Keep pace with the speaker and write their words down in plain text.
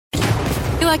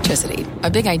Electricity, a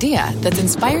big idea that's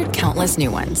inspired countless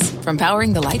new ones. From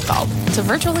powering the light bulb to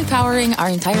virtually powering our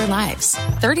entire lives.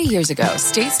 30 years ago,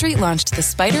 State Street launched the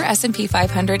Spider S&P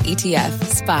 500 ETF,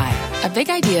 SPY. A big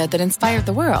idea that inspired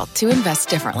the world to invest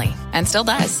differently. And still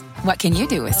does. What can you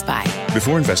do with SPY?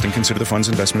 Before investing, consider the fund's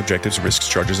investment objectives, risks,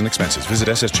 charges, and expenses. Visit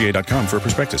ssga.com for a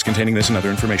prospectus containing this and other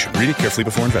information. Read it carefully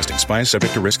before investing. SPY is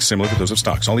subject to risks similar to those of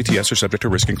stocks. All ETFs are subject to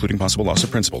risk, including possible loss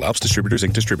of principal. Alps Distributors,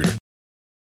 Inc. Distributor.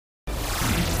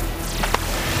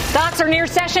 Stocks are near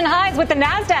session highs with the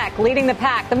NASDAQ leading the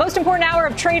pack. The most important hour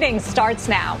of trading starts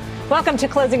now. Welcome to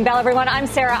Closing Bell, everyone. I'm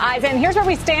Sarah Eisen. Here's where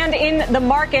we stand in the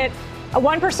market. A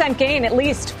 1% gain, at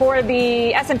least, for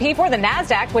the S&P, for the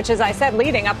NASDAQ, which, as I said,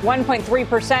 leading up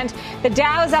 1.3%. The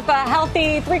Dow is up a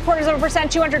healthy 0.75%,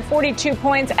 242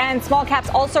 points, and small caps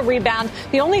also rebound.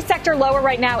 The only sector lower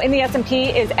right now in the S&P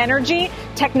is energy.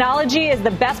 Technology is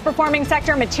the best performing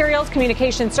sector. Materials,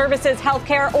 communication services,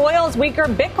 healthcare. Oil is weaker.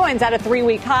 Bitcoin's at a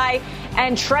 3-week high.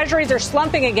 And treasuries are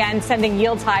slumping again, sending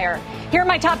yields higher. Here are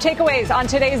my top takeaways on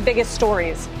today's biggest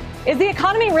stories. Is the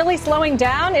economy really slowing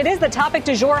down? It is the topic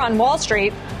du jour on Wall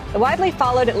Street. The widely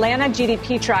followed Atlanta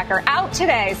GDP tracker out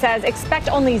today says expect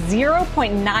only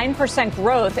 0.9%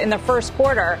 growth in the first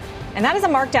quarter. And that is a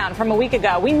markdown from a week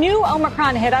ago. We knew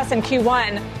Omicron hit us in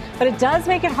Q1, but it does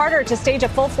make it harder to stage a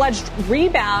full-fledged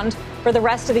rebound for the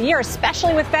rest of the year,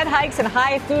 especially with Fed hikes and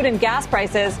high food and gas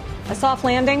prices. A soft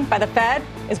landing by the Fed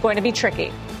is going to be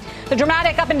tricky. The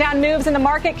dramatic up and down moves in the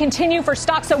market continue for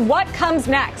stocks. So what comes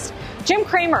next? Jim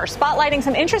Cramer spotlighting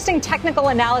some interesting technical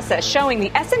analysis showing the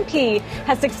S&P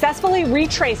has successfully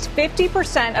retraced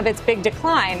 50% of its big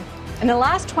decline. In the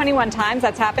last 21 times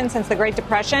that's happened since the Great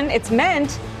Depression, it's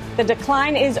meant the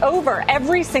decline is over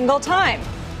every single time.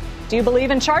 Do you believe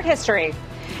in chart history?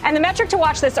 And the metric to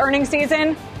watch this earnings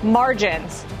season,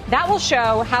 margins. That will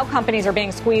show how companies are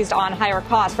being squeezed on higher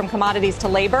costs from commodities to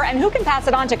labor and who can pass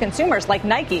it on to consumers like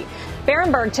Nike.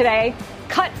 Berenberg today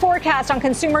cut forecast on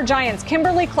consumer giants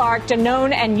Kimberly-Clark,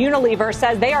 Danone, and Unilever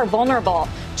says they are vulnerable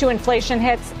to inflation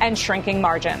hits and shrinking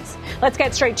margins. Let's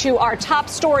get straight to our top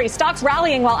story. Stocks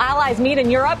rallying while allies meet in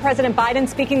Europe. President Biden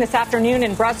speaking this afternoon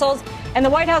in Brussels. And the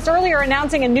White House earlier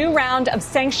announcing a new round of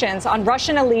sanctions on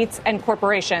Russian elites and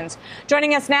corporations.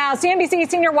 Joining us now, CNBC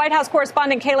senior White House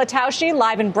correspondent Kayla Tausche,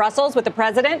 live in Brussels with the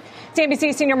president.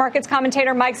 CNBC senior markets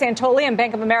commentator Mike Santoli and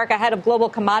Bank of America head of global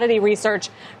commodity research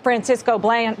Francisco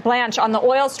Blanch on the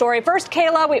oil story. First,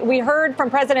 Kayla, we heard from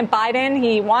President Biden.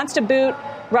 He wants to boot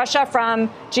Russia from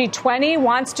G20,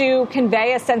 wants to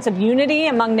convey a sense of unity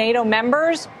among NATO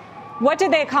members. What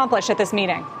did they accomplish at this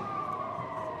meeting?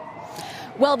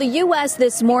 Well, the U.S.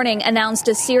 this morning announced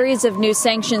a series of new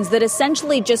sanctions that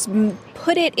essentially just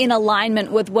put it in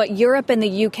alignment with what Europe and the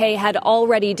U.K. had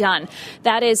already done.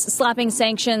 That is slapping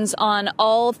sanctions on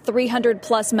all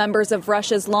 300-plus members of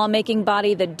Russia's lawmaking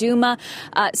body, the Duma,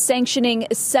 sanctioning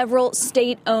several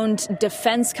state-owned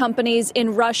defense companies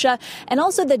in Russia, and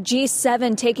also the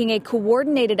G7 taking a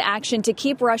coordinated action to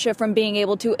keep Russia from being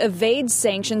able to evade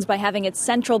sanctions by having its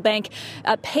central bank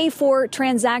pay for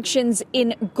transactions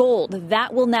in gold.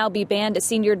 That will now be banned. A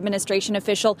senior administration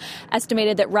official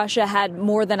estimated that Russia had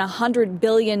more than $100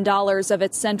 billion of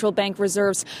its central bank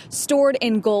reserves stored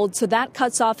in gold. So that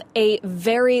cuts off a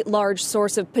very large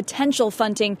source of potential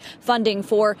funding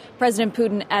for President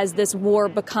Putin as this war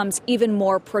becomes even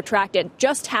more protracted.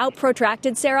 Just how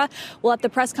protracted, Sarah? Well, at the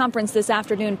press conference this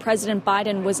afternoon, President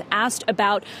Biden was asked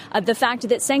about the fact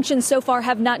that sanctions so far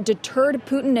have not deterred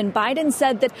Putin. And Biden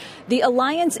said that the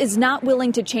alliance is not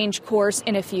willing to change course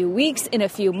in a few weeks, in a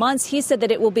few months. He said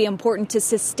that it will be important to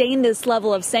sustain this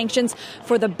level of sanctions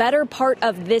for the better part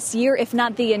of this year, if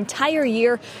not the entire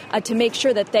year, to make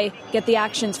sure that they get the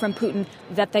actions from Putin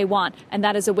that they want. And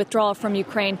that is a withdrawal from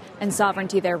Ukraine and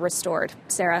sovereignty there restored.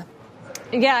 Sarah?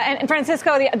 Yeah, and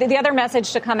Francisco, the other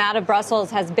message to come out of Brussels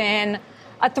has been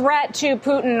a threat to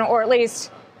Putin, or at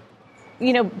least,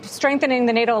 strengthening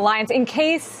the NATO alliance in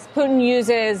case Putin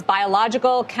uses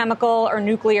biological, chemical, or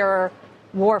nuclear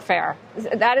warfare.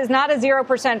 That is not a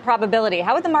 0% probability.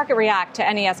 How would the market react to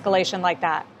any escalation like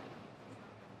that?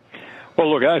 Well,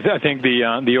 look, I think the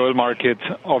oil market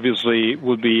obviously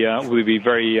would be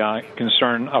very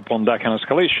concerned upon that kind of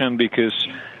escalation because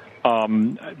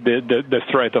the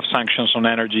threat of sanctions on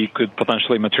energy could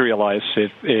potentially materialize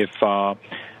if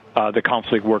the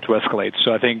conflict were to escalate.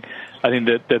 So I think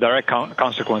that the direct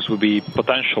consequence would be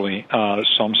potentially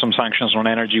some sanctions on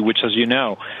energy, which, as you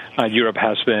know, Europe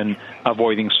has been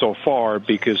avoiding so far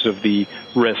because of the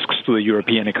risks to the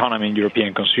European economy and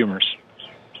European consumers.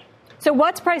 So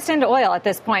what's priced into oil at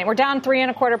this point? We're down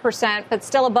 3.25%, but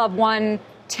still above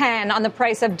 110 on the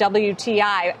price of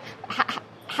WTI.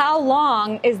 how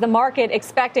long is the market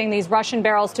expecting these Russian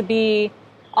barrels to be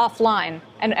offline?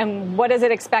 And what does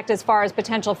it expect as far as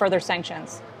potential further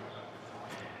sanctions?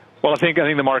 Well, I think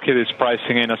the market is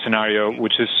pricing in a scenario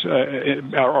which is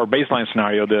our baseline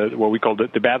scenario, what we call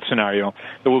the bad scenario,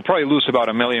 that we'll probably lose about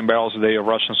 1 million barrels a day of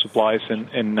Russian supplies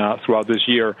throughout this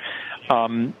year.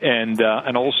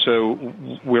 And also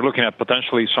we're looking at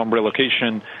potentially some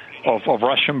relocation of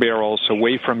Russian barrels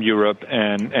away from Europe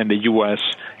and the U.S.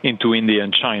 into India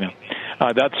and China.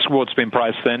 That's what's been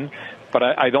priced in. But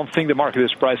I don't think the market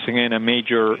is pricing in a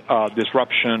major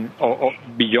disruption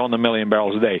beyond 1 million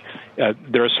barrels a day.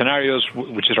 There are scenarios,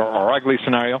 which is our ugly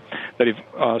scenario, that if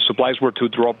supplies were to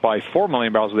drop by 4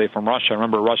 million barrels a day from Russia,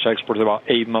 remember Russia exports about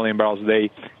 8 million barrels a day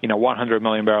in a 100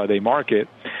 million barrel a day market,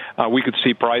 we could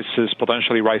see prices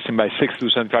potentially rising by $60 to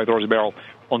 $75 a barrel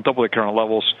on top of the current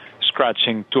levels,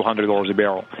 scratching $200 a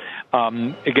barrel.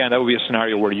 Again, that would be a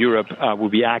scenario where Europe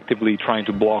would be actively trying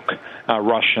to block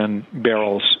Russian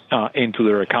barrels into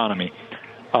their economy.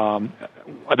 A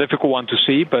difficult one to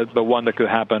see, but one that could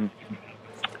happen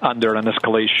under an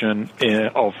escalation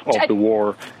of the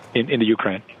war in the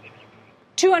Ukraine.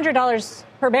 $200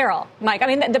 per barrel, Mike. I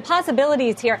mean, the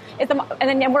possibilities here,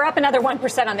 and we're up another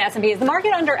 1% on the S&P. Is the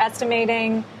market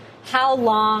underestimating how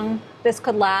long this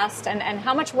could last and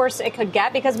how much worse it could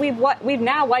get? Because we've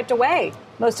now wiped away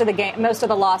most of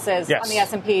the losses on the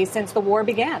S&P since the war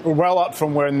began. We're well up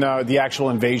from when the actual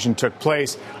invasion took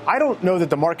place. I don't know that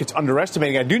the market's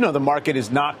underestimating. I do know the market is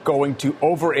not going to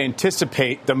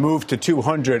over-anticipate the move to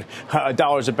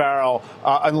 $200 a barrel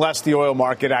unless the oil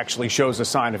market actually shows a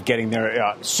sign of getting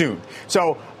there soon.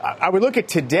 So I would look at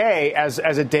today as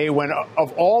a day when,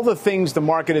 of all the things the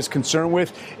market is concerned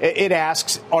with, it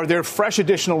asks, are there fresh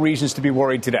additional reasons to be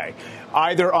worried today?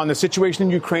 Either on the situation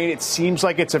in Ukraine, it seems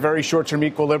like it's a very short-term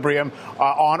equilibrium.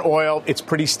 On oil, it's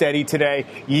pretty steady today.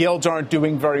 Yields aren't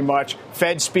doing very much.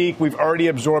 Fed speak, we've already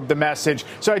absorbed the message.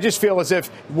 So I just feel as if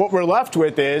what we're left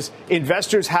with is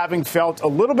investors having felt a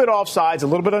little bit offsides, a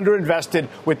little bit underinvested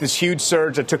with this huge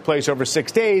surge that took place over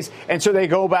 6 days. And so they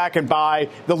go back and buy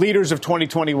the leaders of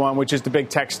 2021, which is the big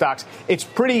tech stocks. It's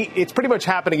pretty much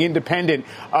happening independent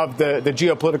of the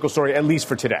geopolitical story, at least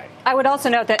for today. I would also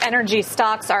note that energy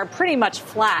stocks are pretty much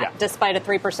flat despite a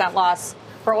 3% loss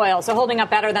for oil. So holding up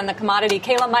better than the commodity.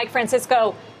 Kayla, Mike,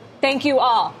 Francisco, thank you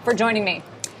all for joining me.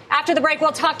 After the break,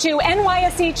 we'll talk to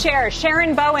NYSE Chair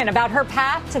Sharon Bowen about her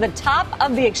path to the top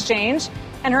of the exchange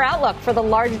and her outlook for the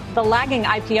lagging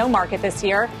IPO market this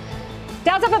year.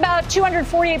 Dow's up about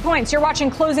 248 points. You're watching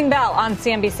Closing Bell on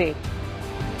CNBC.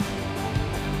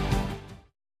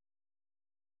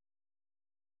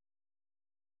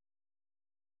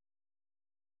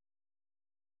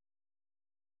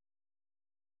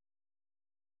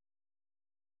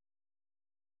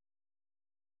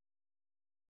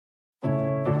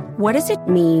 What does it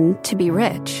mean to be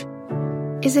rich?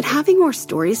 Is it having more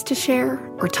stories to share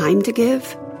or time to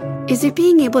give? Is it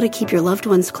being able to keep your loved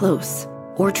ones close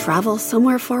or travel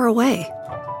somewhere far away?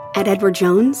 At Edward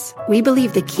Jones, we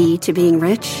believe the key to being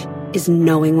rich is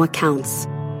knowing what counts.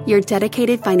 Your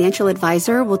dedicated financial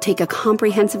advisor will take a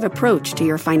comprehensive approach to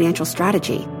your financial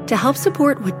strategy to help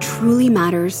support what truly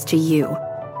matters to you.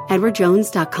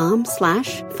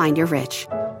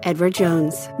 EdwardJones.com/findyourrich. Edward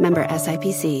Jones, member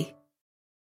SIPC.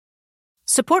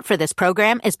 Support for this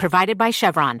program is provided by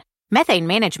Chevron. Methane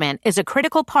management is a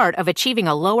critical part of achieving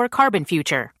a lower carbon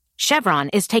future. Chevron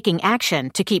is taking action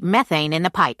to keep methane in the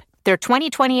pipe. Their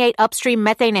 2028 upstream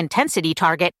methane intensity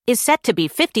target is set to be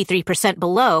 53%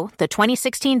 below the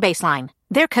 2016 baseline.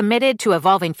 They're committed to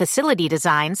evolving facility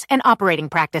designs and operating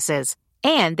practices.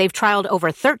 And they've trialed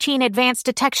over 13 advanced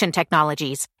detection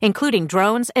technologies, including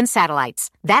drones and satellites.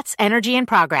 That's energy in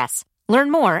progress.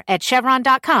 Learn more at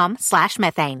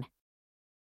chevron.com/methane.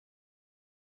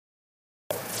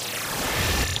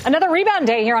 Another rebound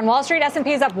day here on Wall Street.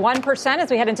 S&P is up 1%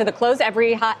 as we head into the close.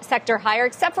 Every sector higher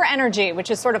except for energy, which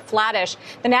is sort of flattish.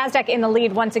 The Nasdaq in the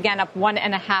lead once again up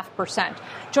 1.5%.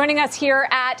 Joining us here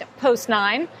at Post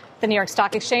 9, the New York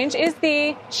Stock Exchange, is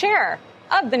the chair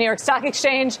of the New York Stock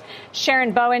Exchange,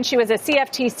 Sharon Bowen. She was a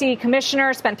CFTC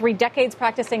commissioner, spent 3 decades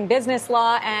practicing business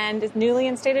law, and is newly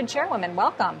instated chairwoman.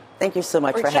 Welcome. Thank you so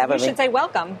much for having me. You should say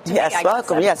welcome to yes, me,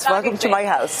 welcome. Yes, welcome to my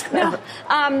house. No,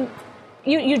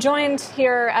 You joined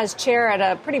here as chair at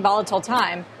a pretty volatile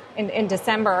time in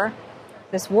December.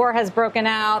 This war has broken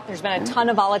out. There's been a ton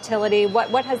of volatility.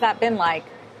 What has that been like,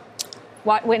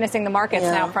 witnessing the markets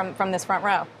now from this front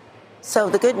row?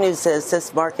 So the good news is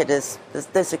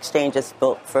this exchange is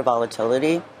built for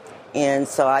volatility. And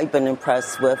so I've been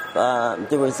impressed with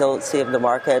the resiliency of the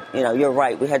market. You know, you're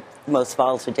right. We had the most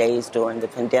volatile days during the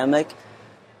pandemic.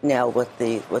 now with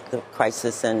the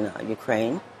crisis in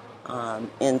Ukraine.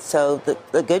 And so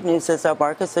the good news is our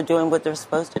markets are doing what they're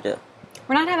supposed to do.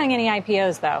 We're not having any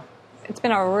IPOs, though. It's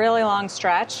been a really long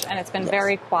stretch, and it's been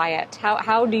very quiet.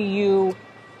 How do you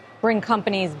bring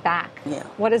companies back? Yeah.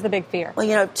 What is the big fear?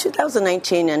 Well,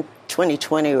 2019 and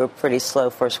 2020 were pretty slow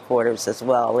first quarters as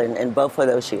well, and both of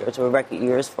those years were record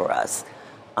years for us.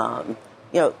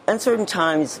 Uncertain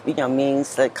times,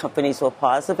 means that companies will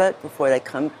pause a bit before they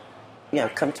come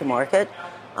to market.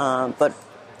 But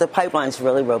the pipeline's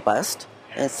really robust.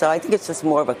 And so I think it's just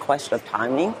more of a question of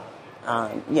timing.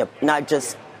 Not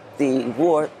just the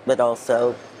war, but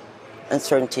also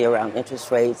uncertainty around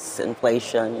interest rates,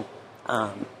 inflation.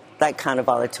 That kind of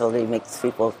volatility makes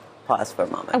people pause for a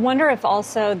moment. I wonder if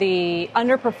also the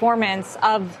underperformance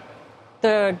of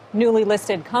the newly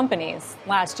listed companies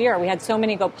last year, we had so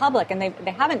many go public, and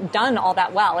they haven't done all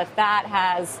that well, if that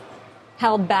has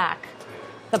held back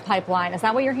the pipeline. Is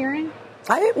that what you're hearing?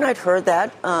 I have not heard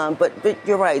that, but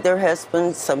you're right. There has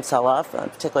been some sell-off,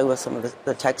 particularly with some of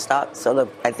the tech stocks. So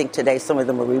I think today some of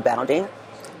them are rebounding.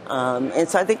 And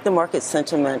so I think the market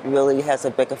sentiment really has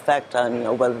a big effect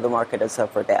on whether the market is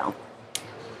up or down.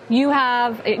 You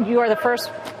are the first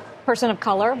person of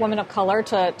color, woman of color,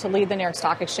 to lead the New York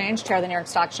Stock Exchange, chair the New York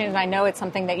Stock Exchange, and I know it's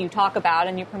something that you talk about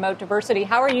and you promote diversity.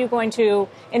 How are you going to,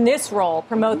 in this role,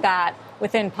 promote that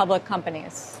within public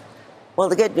companies? Well,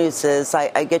 the good news is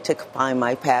I get to combine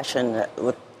my passion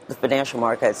with the financial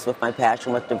markets with my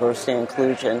passion with diversity and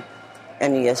inclusion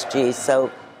and ESG. So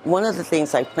one of the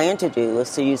things I plan to do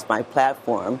is to use my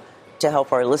platform to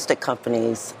help our listed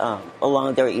companies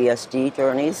along their ESG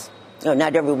journeys.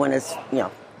 Not everyone is,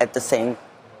 at the same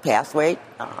pathway.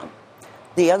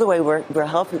 The other way we're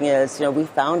helping is, we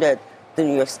founded the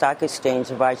New York Stock Exchange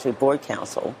Advisory Board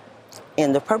Council.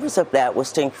 And the purpose of that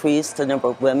was to increase the number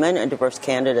of women and diverse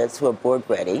candidates who are board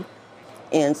ready.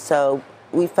 And so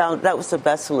we found that was the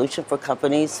best solution for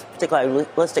companies, particularly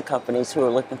listed companies who are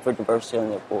looking for diversity on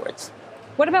their boards.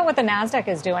 What about what the NASDAQ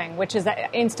is doing, which is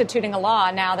instituting a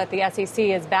law now that the SEC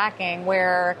is backing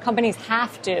where companies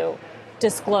have to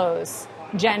disclose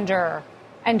gender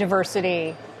and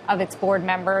diversity of its board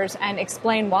members and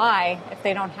explain why if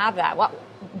they don't have that?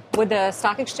 Would the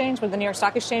New York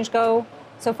Stock Exchange go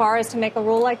so far as to make a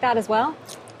rule like that as well?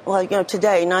 Well,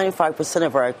 today 95%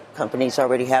 of our companies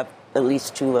already have at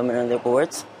least 2 women on their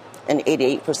boards, and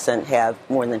 88% have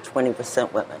more than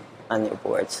 20% women on their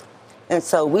boards. And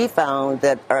so we found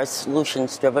that our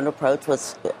solutions-driven approach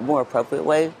was a more appropriate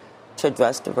way to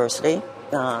address diversity.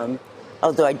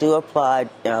 Although I do applaud,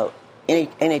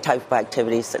 any type of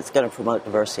activities that's going to promote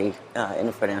diversity in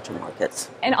the financial markets.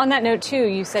 And on that note, too,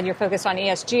 you said you're focused on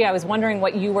ESG. I was wondering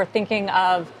what you were thinking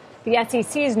of the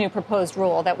SEC's new proposed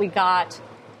rule that we got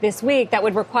this week that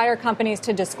would require companies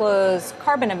to disclose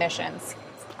carbon emissions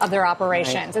of their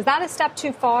operations. Right. Is that a step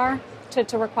too far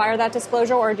to require that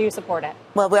disclosure, or do you support it?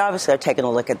 Well, we obviously are taking a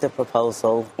look at the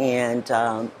proposal, and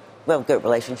we have a good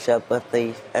relationship with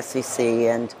the SEC,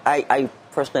 and I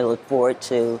personally look forward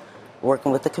to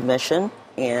working with the Commission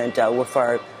and with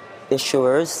our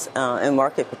issuers and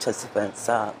market participants.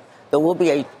 There will be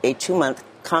a 2-month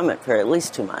comment period, at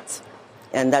least 2 months.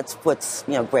 And that's what's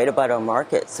great about our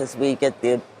markets, is we get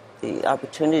the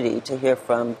opportunity to hear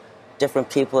from different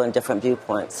people and different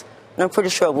viewpoints. And I'm pretty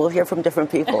sure we'll hear from different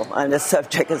people on this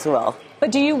subject as well.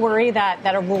 But do you worry that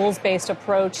a rules-based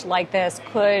approach like this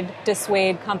could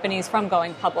dissuade companies from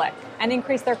going public and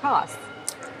increase their costs?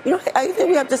 I think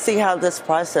we have to see how this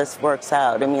process works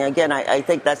out. I mean, again, I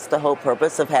think that's the whole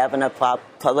purpose of having a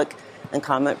public and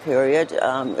comment period,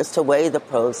 is to weigh the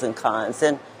pros and cons.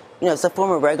 And as a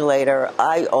former regulator,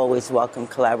 I always welcome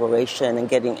collaboration and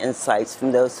getting insights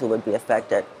from those who would be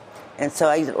affected. And so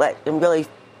I'm really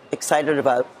excited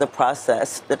about the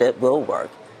process, that it will work.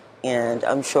 And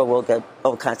I'm sure we'll get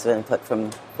all kinds of input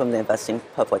from the investing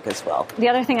public as well. The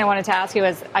other thing I wanted to ask you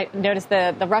is, I noticed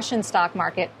the Russian stock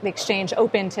market, the exchange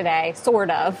opened today, sort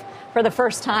of, for the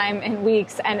first time in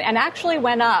weeks, and actually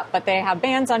went up. But they have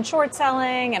bans on short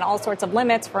selling and all sorts of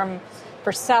limits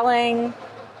for selling.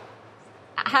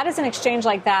 How does an exchange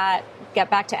like that get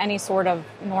back to any sort of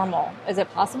normal? Is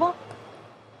it possible?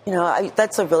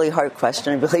 That's a really hard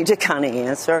question, really, to kind of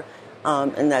answer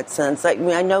in that sense. I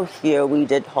know here we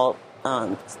did halt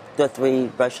the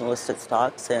 3 Russian-listed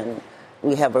stocks, and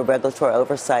we have a regulatory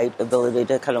oversight ability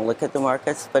to kind of look at the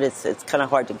markets, but it's kind of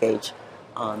hard to gauge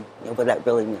what that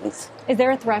really means. Is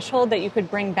there a threshold that you could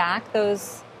bring back the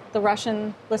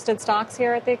Russian-listed stocks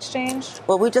here at the exchange?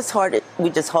 Well, we just halted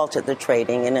the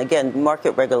trading. And again,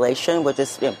 market regulation, which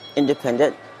is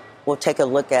independent, will take a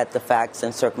look at the facts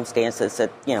and circumstances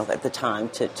at the time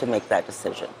to make that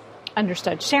decision.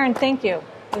 Understood. Sharon, thank you.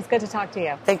 It was good to talk to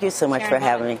you. Thank you so much for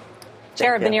having me.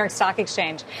 Chair of the New York Stock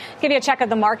Exchange. Give you a check of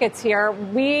the markets here.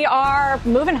 We are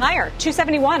moving higher.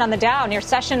 271 on the Dow, near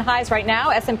session highs right now.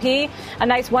 S&P, a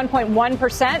nice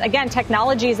 1.1%. Again,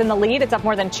 technology is in the lead. It's up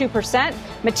more than 2%.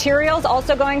 Materials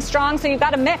also going strong. So you've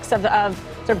got a mix of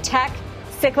sort of tech,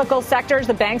 cyclical sectors.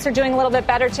 The banks are doing a little bit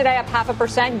better today, up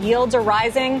 0.5%. Yields are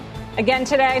rising again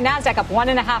today. NASDAQ up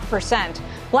 1.5%.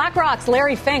 BlackRock's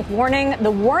Larry Fink warning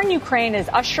the war in Ukraine is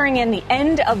ushering in the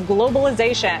end of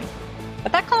globalization.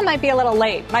 But that call might be a little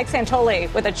late. Mike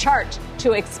Santoli with a chart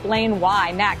to explain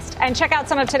why next. And check out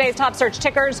some of today's top search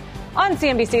tickers on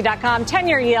CNBC.com.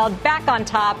 10-year yield back on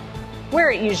top where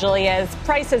it usually is.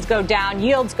 Prices go down,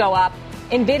 yields go up.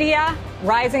 NVIDIA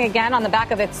rising again on the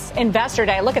back of its investor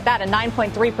day. Look at that, a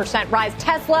 9.3% rise.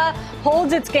 Tesla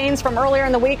holds its gains from earlier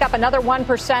in the week, up another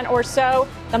 1% or so.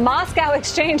 The Moscow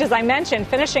exchange, as I mentioned,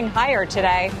 finishing higher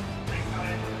today.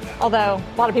 Although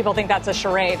a lot of people think that's a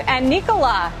charade. And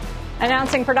Nikola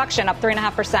announcing production up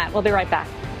 3.5%. We'll be right back.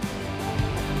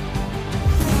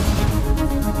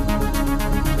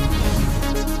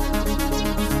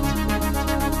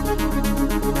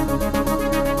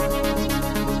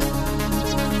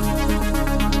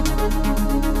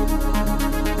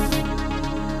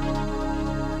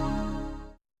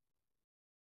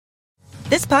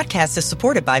 This podcast is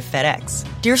supported by FedEx.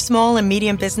 Dear small and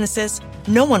medium businesses,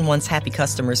 no one wants happy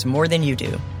customers more than you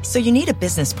do. So you need a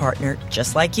business partner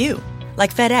just like you.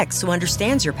 Like FedEx, who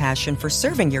understands your passion for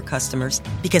serving your customers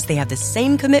because they have the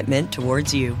same commitment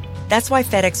towards you. That's why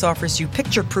FedEx offers you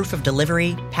picture proof of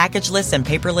delivery, packageless and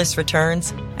paperless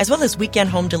returns, as well as weekend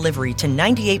home delivery to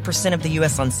 98% of the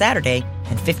U.S. on Saturday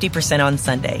and 50% on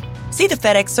Sunday. See the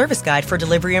FedEx service guide for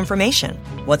delivery information.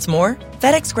 What's more,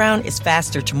 FedEx Ground is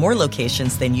faster to more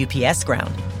locations than UPS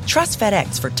Ground. Trust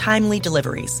FedEx for timely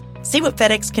deliveries. See what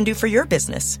FedEx can do for your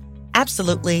business.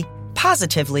 Absolutely,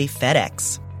 positively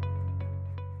FedEx.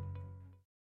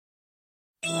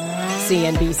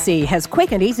 CNBC has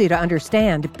quick and easy to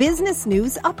understand business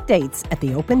news updates at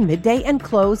the open, midday, and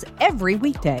close every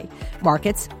weekday.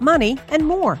 Markets, money, and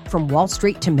more from Wall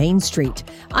Street to Main Street.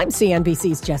 I'm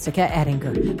CNBC's Jessica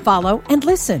Ettinger. Follow and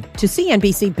listen to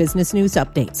CNBC Business News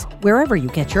Updates wherever you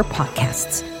get your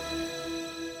podcasts.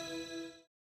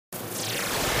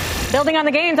 Building on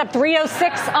the gains, up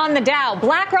 306 on the Dow.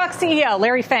 BlackRock CEO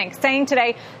Larry Fink saying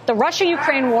today the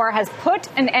Russia-Ukraine war has put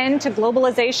an end to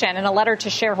globalization in a letter to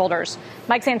shareholders.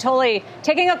 Mike Santoli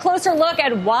taking a closer look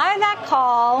at why that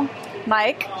call,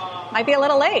 Mike, might be a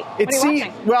little late. It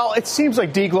seems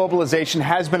like deglobalization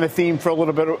has been a theme for a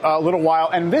little while,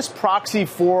 and this proxy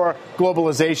for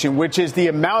globalization, which is the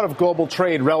amount of global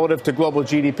trade relative to global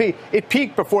GDP, it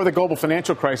peaked before the global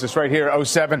financial crisis right here,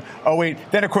 07, 08.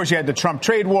 Then, of course, you had the Trump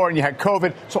trade war and you had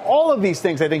COVID. So all of these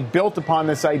things, I think, built upon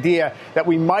this idea that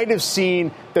we might have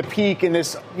seen the peak in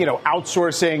this,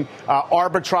 outsourcing,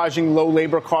 arbitraging low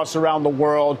labor costs around the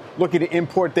world, looking to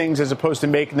import things as opposed to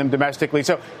making them domestically.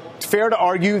 So it's fair to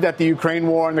argue that the Ukraine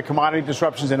war and the commodity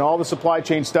disruptions and all the supply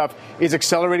chain stuff is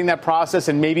accelerating that process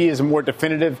and maybe is a more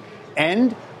definitive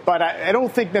end. But I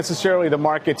don't think necessarily the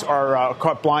markets are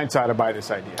caught blindsided by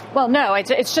this idea. Well, no,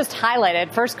 it's just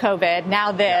highlighted. First COVID,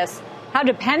 now this. How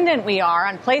dependent we are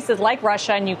on places like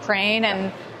Russia and Ukraine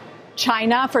and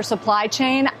China for supply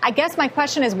chain. I guess my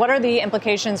question is, what are the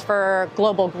implications for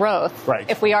global growth? Right.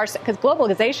 If we are, because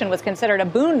globalization was considered a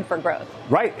boon for growth.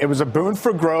 Right. It was a boon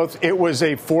for growth. It was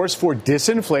a force for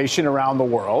disinflation around the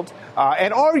world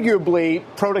and arguably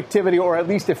productivity or at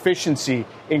least efficiency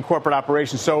in corporate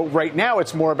operations. So right now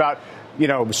it's more about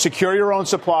secure your own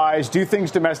supplies, do things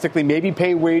domestically, maybe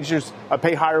pay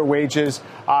higher wages,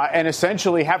 and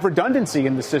essentially have redundancy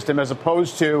in the system as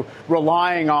opposed to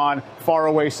relying on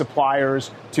faraway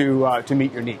suppliers to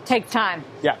meet your needs. Take time.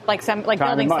 Yeah. Like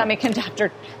building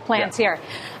semiconductor plants here.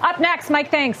 Up next,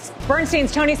 Mike, thanks.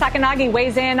 Bernstein's Tony Sacconaghi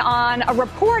weighs in on a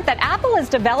report that Apple is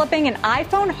developing an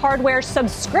iPhone hardware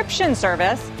subscription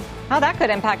service. How that could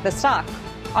impact the stock.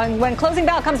 When Closing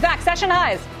Bell comes back, session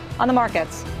highs on the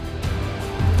markets.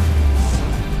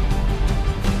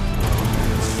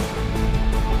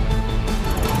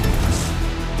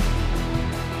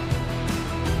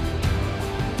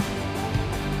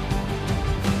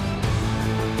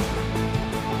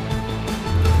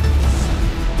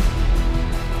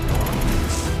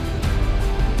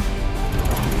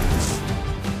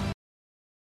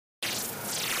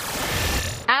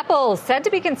 Apple said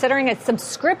to be considering a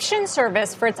subscription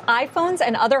service for its iPhones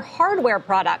and other hardware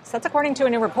products. That's according to a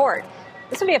new report.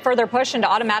 This would be a further push into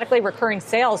automatically recurring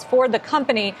sales for the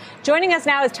company. Joining us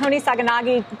now is Tony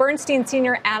Sacconaghi, Bernstein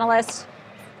senior analyst,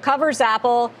 covers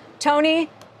Apple. Tony,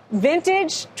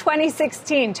 Vintage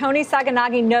 2016, Tony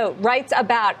Sacconaghi note writes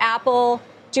about Apple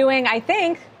doing, I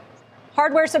think,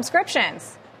 hardware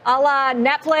subscriptions, a la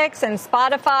Netflix and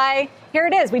Spotify. Here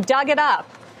it is. We dug it up.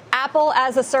 Apple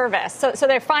as a service. So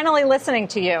they're finally listening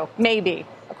to you, maybe,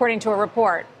 according to a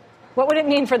report. What would it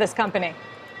mean for this company?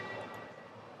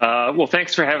 Well,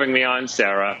 thanks for having me on,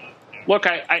 Sarah. Look,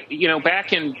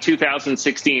 back in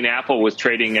 2016, Apple was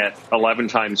trading at 11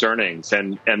 times earnings,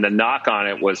 and the knock on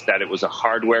it was that it was a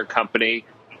hardware company,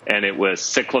 and it was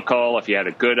cyclical. If you had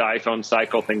a good iPhone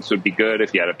cycle, things would be good.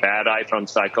 If you had a bad iPhone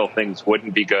cycle, things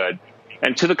wouldn't be good.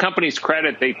 And to the company's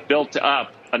credit, they built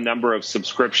up a number of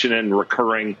subscription and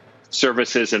recurring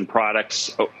services and products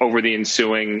over the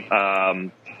ensuing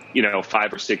 5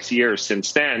 or 6 years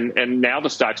since then. And now the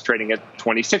stock's trading at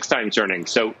 26 times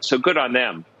earnings. So good on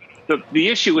them. The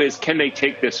issue is, can they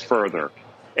take this further?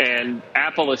 And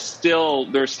Apple is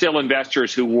there's still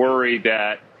investors who worry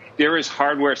that there is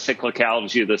hardware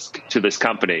cyclicality to this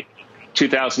company.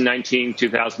 2019,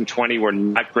 2020 were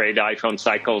not great iPhone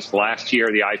cycles. Last year,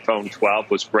 the iPhone 12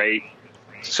 was great.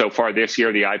 So far this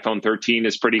year, the iPhone 13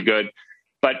 is pretty good.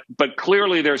 But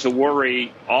clearly there's a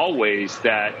worry always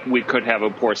that we could have a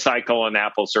poor cycle and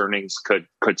Apple's earnings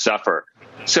could suffer.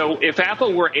 So if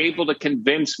Apple were able to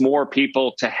convince more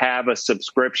people to have a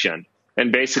subscription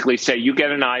and basically say, you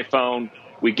get an iPhone,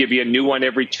 we give you a new one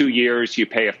every 2 years, you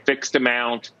pay a fixed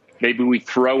amount, maybe we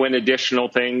throw in additional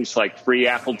things like free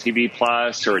Apple TV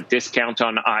Plus or a discount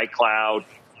on iCloud.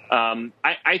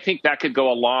 I think that could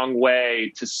go a long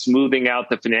way to smoothing out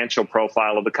the financial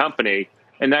profile of the company.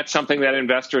 And that's something that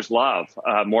investors love,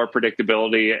 more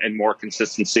predictability and more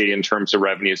consistency in terms of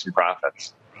revenues and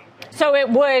profits. So it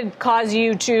would cause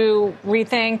you to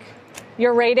rethink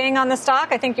your rating on the stock?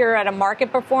 I think you're at a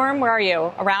market perform. Where are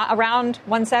you? Around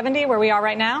 170, where we are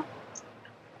right now?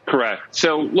 Correct.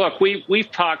 So, look,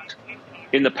 we've talked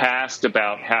in the past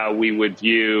about how we would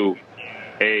view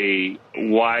a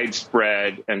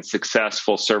widespread and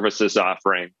successful services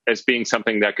offering as being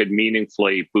something that could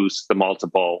meaningfully boost the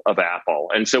multiple of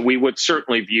Apple. And so we would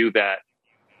certainly view that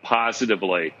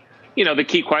positively. The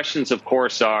key questions, of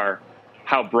course, are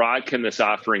how broad can this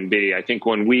offering be? I think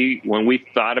when we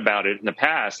thought about it in the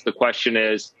past, the question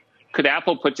is, could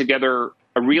Apple put together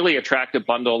a really attractive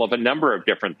bundle of a number of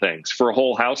different things for a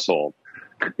whole household?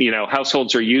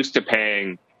 Households are used to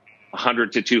paying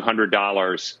 $100 to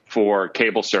 $200 for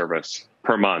cable service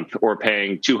per month, or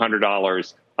paying $200,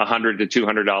 $100 to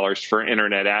 $200 for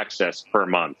internet access per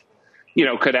month.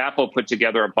 Could Apple put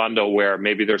together a bundle where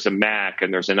maybe there's a Mac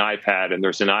and there's an iPad and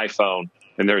there's an iPhone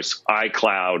and there's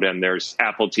iCloud and there's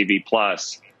Apple TV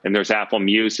Plus and there's Apple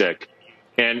Music?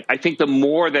 And I think the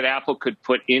more that Apple could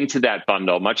put into that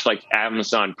bundle, much like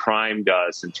Amazon Prime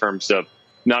does in terms of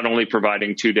not only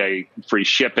providing 2-day free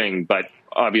shipping, but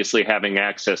obviously having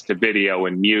access to video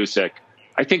and music,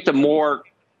 I think the more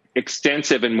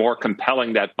extensive and more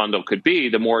compelling that bundle could be,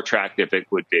 the more attractive it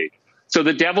would be. So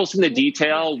the devil's in the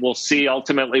detail. We'll see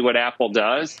ultimately what Apple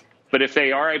does. But if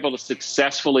they are able to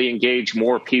successfully engage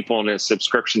more people in a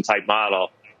subscription type model,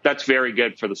 that's very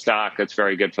good for the stock. That's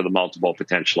very good for the multiple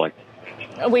potentially.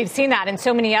 We've seen that in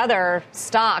so many other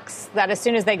stocks that as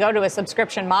soon as they go to a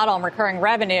subscription model and recurring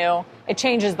revenue, it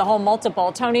changes the whole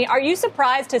multiple. Tony, are you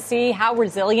surprised to see how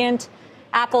resilient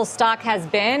Apple's stock has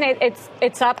been?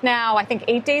 It's up now, I think,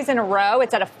 8 days in a row.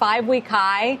 It's at a 5-week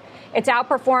high. It's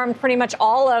outperformed pretty much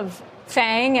all of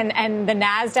FANG and the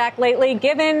NASDAQ lately,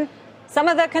 given some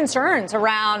of the concerns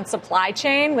around supply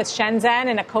chain with Shenzhen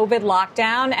and a COVID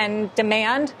lockdown and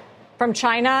demand from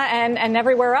China and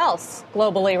everywhere else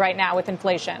globally right now with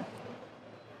inflation.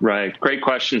 Right. Great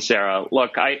question, Sarah.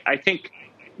 Look, I think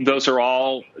those are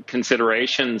all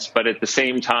considerations, but at the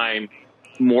same time,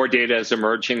 more data is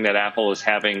emerging that Apple is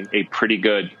having a pretty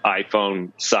good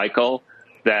iPhone cycle,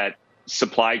 that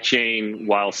supply chain,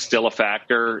 while still a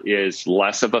factor, is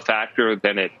less of a factor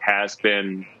than it has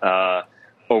been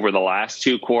over the last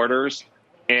 2 quarters.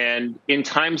 And in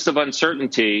times of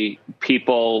uncertainty,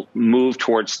 people move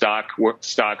towards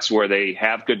stocks where they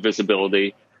have good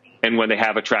visibility and when they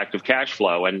have attractive cash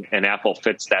flow, and Apple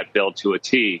fits that bill to a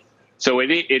T. So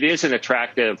it is an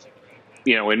attractive,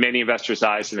 in many investors'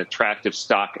 eyes, an attractive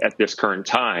stock at this current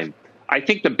time. I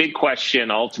think the big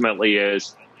question ultimately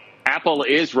is, Apple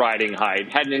is riding high. It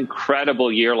had an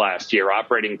incredible year last year.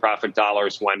 Operating profit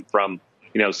dollars went from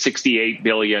 $68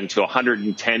 billion to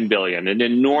 $110 billion, an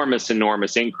enormous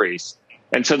increase.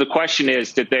 And so the question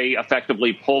is, did they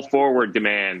effectively pull forward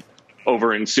demand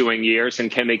over ensuing years,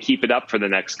 and can they keep it up for the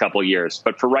next couple of years?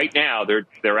 But for right now,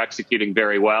 they're executing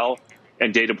very well,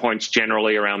 and data points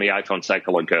generally around the iPhone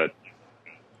cycle are good.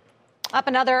 Up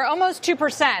another almost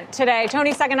 2% today.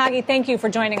 Tony Sacconaghi, thank you for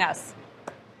joining us.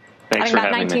 Thanks for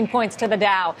about 19 points to the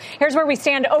Dow. Here's where we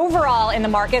stand overall in the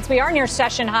markets. We are near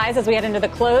session highs as we head into the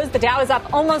close. The Dow is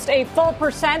up almost a full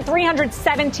percent,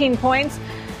 317 points.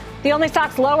 The only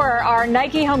stocks lower are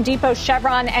Nike, Home Depot,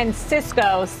 Chevron, and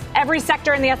Cisco. Every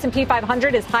sector in the S&P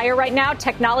 500 is higher right now.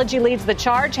 Technology leads the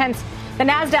charge, hence the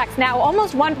Nasdaq's now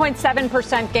almost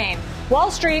 1.7% gain. Wall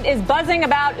Street is buzzing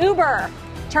about Uber,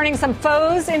 turning some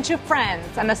foes into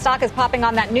friends, and the stock is popping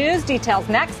on that news. Details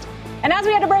next. And as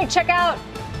we had a break, check out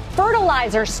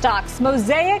fertilizer stocks.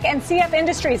 Mosaic and CF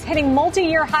Industries hitting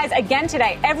multi-year highs again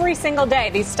today. Every single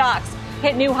day, these stocks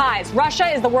hit new highs. Russia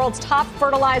is the world's top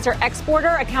fertilizer exporter,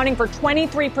 accounting for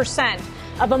 23%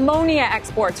 of ammonia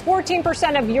exports,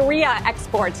 14% of urea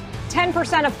exports,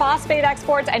 10% of phosphate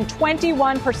exports, and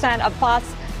 21% of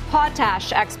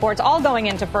potash exports, all going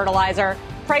into fertilizer.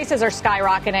 Prices are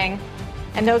skyrocketing,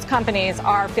 and those companies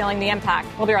are feeling the impact.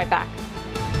 We'll be right back.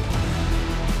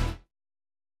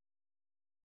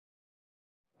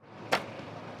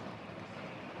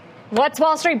 What's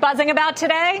Wall Street buzzing about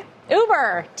today?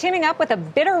 Uber teaming up with a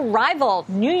bitter rival,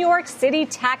 New York City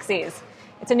Taxis.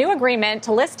 It's a new agreement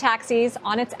to list taxis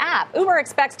on its app. Uber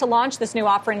expects to launch this new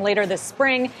offering later this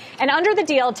spring. And under the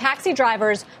deal, taxi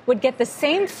drivers would get the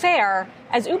same fare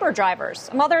as Uber drivers.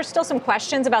 And while there's still some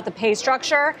questions about the pay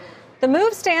structure, the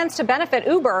move stands to benefit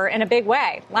Uber in a big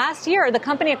way. Last year, the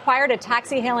company acquired a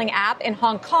taxi-hailing app in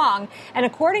Hong Kong. And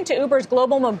according to Uber's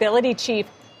global mobility chief,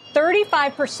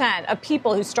 35% of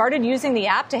people who started using the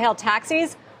app to hail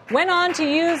taxis went on to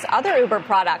use other Uber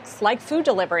products like food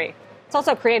delivery. It's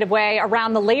also a creative way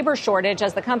around the labor shortage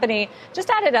as the company just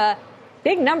added a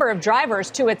big number of drivers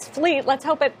to its fleet. Let's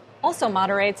hope it also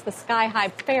moderates the sky-high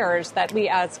fares that we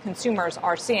as consumers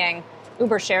are seeing.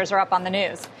 Uber shares are up on the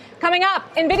news. Coming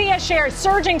up, NVIDIA shares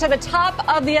surging to the top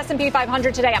of the S&P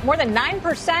 500 today, up more than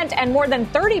 9% and more than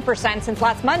 30% since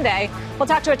last Monday. We'll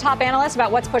talk to a top analyst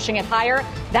about what's pushing it higher.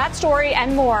 That story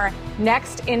and more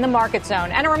next in the Market Zone.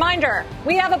 And a reminder,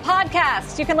 we have a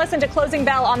podcast. You can listen to Closing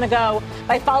Bell on the go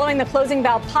by following the Closing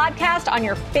Bell podcast on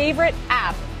your favorite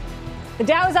app. The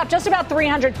Dow is up just about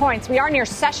 300 points. We are near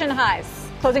session highs.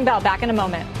 Closing Bell back in a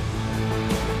moment.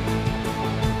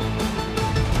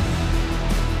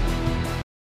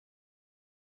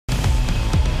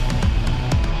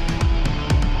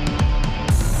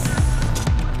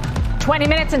 "20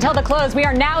 minutes until the close. We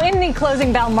are now in the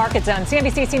Closing Bell Market Zone.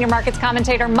 CNBC senior markets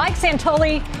commentator Mike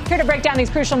Santoli here to break down these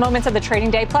crucial moments of the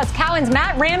trading day. Plus, Cowen's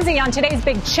Matt Ramsay on today's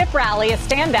big chip rally, a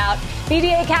standout.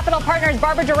 BDA Capital Partners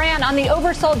Barbara Duran on the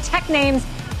oversold tech names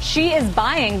she is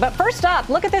buying. But first up,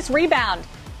 look at this rebound.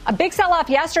 A big sell-off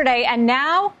yesterday, and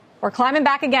now we're climbing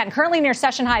back again. Currently near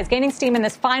session highs, gaining steam in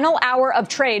this final hour of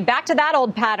trade. Back to that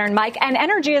old pattern, Mike. And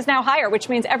energy is now higher, which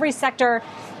means every sector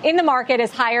in the market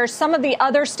is higher. Some of the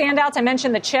other standouts, I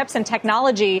mentioned the chips and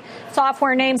technology,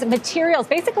 software names, materials,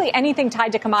 basically anything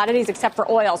tied to commodities except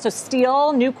for oil. So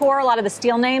steel, Nucor, a lot of the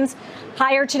steel names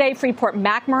higher today.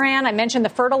 Freeport-McMoRan, I mentioned the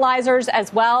fertilizers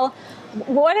as well.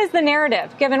 What is the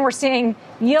narrative, given we're seeing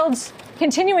yields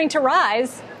continuing to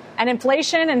rise and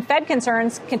inflation and Fed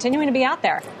concerns continuing to be out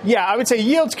there? Yeah, I would say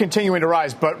yields continuing to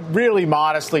rise, but really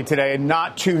modestly today and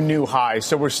not too new highs.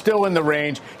 So we're still in the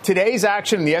range. Today's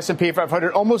action in the S&P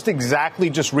 500 almost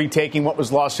exactly just retaking what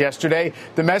was lost yesterday.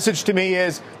 The message to me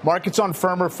is markets on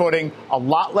firmer footing, a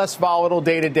lot less volatile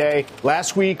day to day.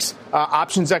 Last week's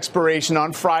options expiration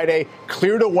on Friday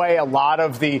cleared away a lot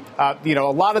of the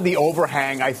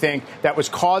overhang, I think, that was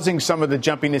causing some of the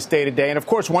jumpiness day to day. And of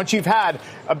course, once you've had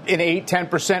an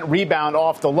 8-10% rebound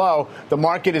off the low, the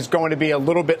market is going to be a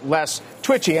little bit less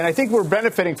twitchy. And I think we're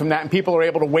benefiting from that, and people are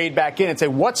able to wade back in and say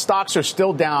what stocks are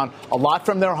still down a lot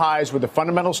from their highs, where the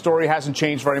fundamental story hasn't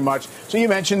changed very much. So you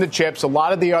mentioned the chips, a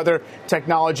lot of the other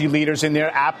technology leaders in there.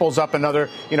 Apple's up another,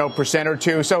 percent or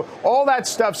two. So all that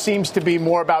stuff seems to be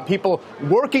more about people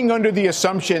working under the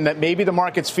assumption that maybe the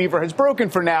market's fever has broken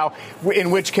for now,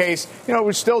 in which case,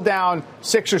 we're still down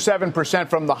 6 or 7%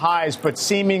 from the highs, but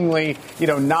seemingly,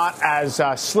 not as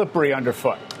slippery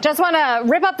underfoot. Just want to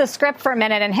rip up the script for a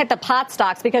minute and hit the pot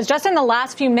stocks, because just in the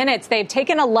last few minutes, they've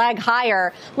taken a leg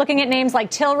higher, looking at names like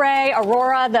Tilray,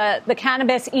 Aurora, the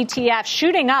cannabis ETF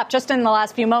shooting up just in the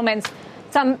last few moments.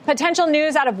 Some potential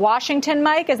news out of Washington,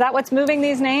 Mike. Is that what's moving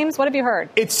these names? What have you heard?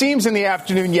 It seems in the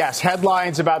afternoon, yes.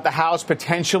 Headlines about the House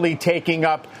potentially taking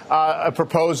up a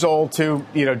proposal to,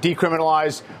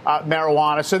 decriminalize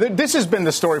marijuana. So this has been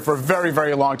the story for a very,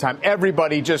 very long time.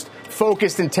 Everybody just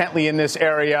focused intently in this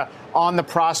area on the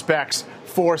prospects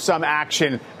for some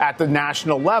action at the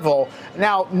national level.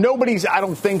 Now, nobody's, I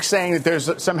don't think, saying that there's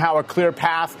somehow a clear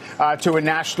path to a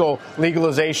national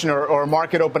legalization or a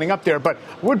market opening up there. But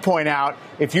I would point out,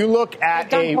 if you look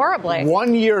at a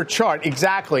 1-year chart,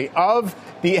 exactly, of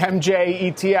the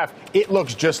MJ ETF, it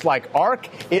looks just like ARK.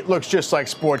 It looks just like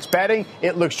sports betting.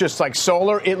 It looks just like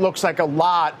solar. It looks like a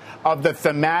lot of the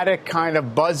thematic kind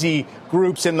of buzzy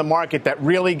groups in the market that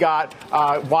really got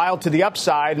wild to the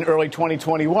upside in early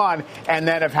 2021 and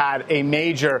then have had a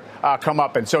major come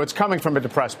up. And so it's coming from a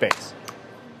depressed base.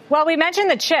 Well, we mentioned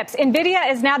the chips.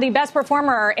 NVIDIA is now the best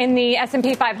performer in the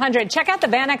S&P 500. Check out the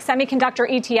Blanch semiconductor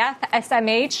ETF,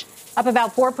 SMH, up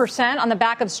about 4% on the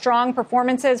back of strong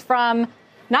performances from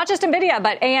not just NVIDIA,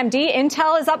 but AMD.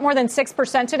 Intel is up more than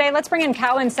 6% today. Let's bring in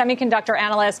Cowen semiconductor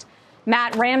analyst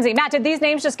Matt Ramsay. Matt, did these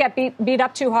names just get beat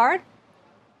up too hard?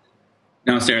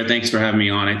 No, Sarah, thanks for having me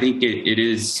on. I think it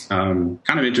is kind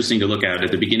of interesting to look at.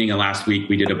 At the beginning of last week,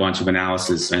 we did a bunch of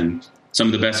analysis, and some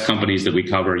of the best companies that we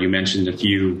cover, you mentioned a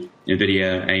few,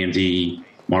 NVIDIA, AMD,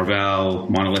 Marvell,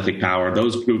 Monolithic Power,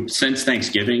 those groups since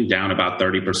Thanksgiving down about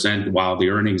 30%, while the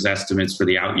earnings estimates for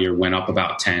the out year went up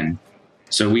about 10%.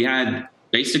 So we had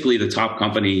basically the top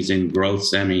companies in growth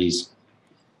semis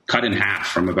cut in half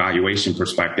from a valuation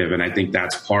perspective. And I think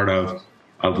that's part of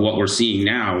what we're seeing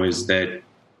now is that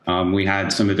we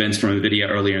had some events from NVIDIA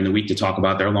earlier in the week to talk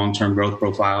about their long-term growth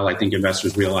profile. I think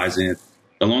investors realizing it.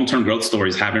 The long-term growth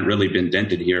stories haven't really been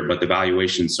dented here, but the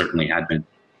valuations certainly had been.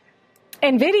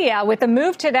 NVIDIA, with the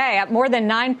move today up more than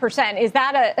 9%, is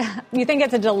that you think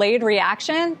it's a delayed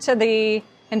reaction to the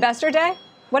investor day?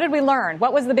 What did we learn?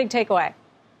 What was the big takeaway?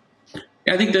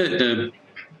 I think the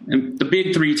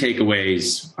big three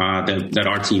takeaways that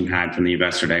our team had from the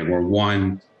investor day were,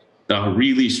 one, the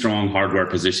really strong hardware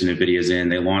position NVIDIA's in.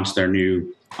 They launched their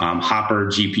new Hopper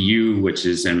GPU, which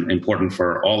is important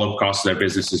for all across their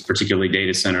businesses, particularly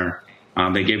data center.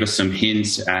 They gave us some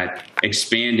hints at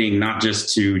expanding not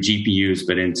just to GPUs,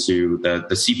 but into the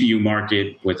CPU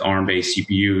market with ARM-based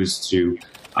CPUs, to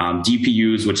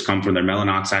DPUs, which come from their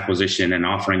Mellanox acquisition, and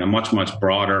offering a much, much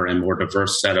broader and more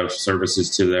diverse set of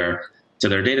services to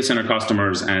their data center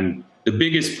customers. And the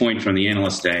biggest point from the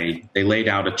analyst day, they laid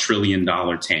out $1 trillion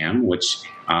TAM, which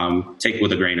take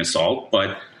with a grain of salt,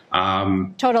 but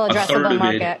total addressable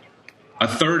market. A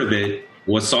third of it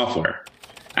was software.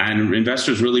 And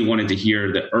investors really wanted to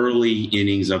hear the early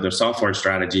innings of their software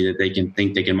strategy that they can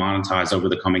monetize over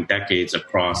the coming decades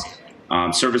across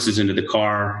services into the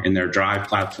car, in their drive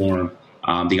platform,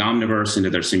 the Omniverse into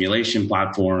their simulation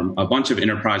platform, a bunch of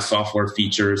enterprise software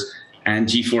features, and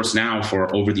GeForce Now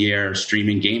for over-the-air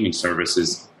streaming gaming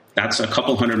services. That's a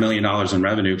couple $100 million in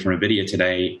revenue for NVIDIA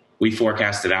today. We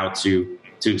forecasted out to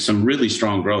some really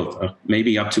strong growth,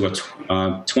 maybe up to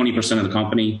 20% of the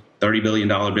company, $30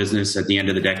 billion business at the end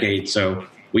of the decade. So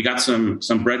we got some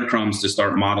breadcrumbs to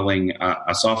start modeling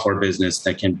a software business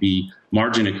that can be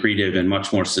margin accretive and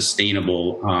much more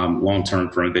sustainable long-term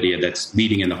for NVIDIA that's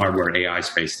leading in the hardware AI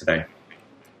space today.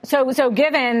 So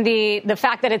given the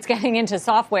fact that it's getting into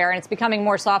software and it's becoming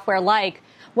more software-like,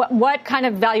 what kind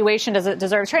of valuation does it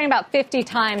deserve? It's trading about 50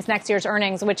 times next year's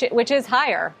earnings, which is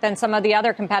higher than some of the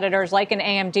other competitors like an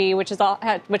AMD,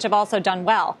 which have also done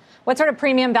well. What sort of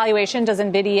premium valuation does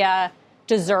NVIDIA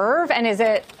deserve, and is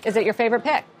it your favorite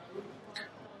pick?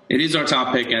 It is our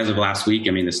top pick as of last week.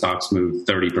 I mean, the stock's moved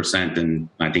 30% in,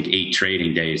 I think, 8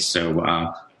 trading days. So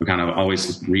we're kind of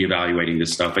always reevaluating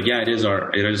this stuff. But yeah, it is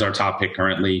our top pick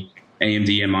currently.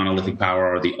 AMD and Monolithic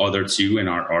Power are the other two in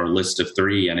our list of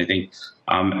 3. And I think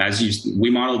we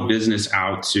modeled business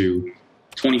out to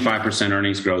 25%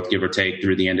 earnings growth, give or take,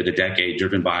 through the end of the decade,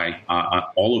 driven by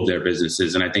all of their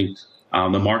businesses. And I think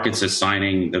the market's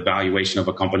assigning the valuation of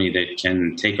a company that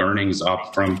can take earnings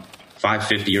up from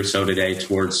 $5.50 or so today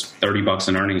towards $30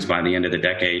 in earnings by the end of the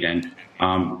decade, and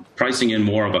pricing in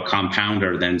more of a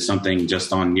compounder than something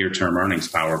just on near-term earnings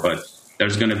power. But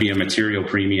there's going to be a material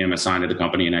premium assigned to the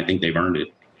company, and I think they've earned it.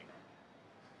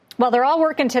 Well, they're all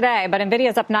working today, but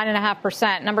NVIDIA's up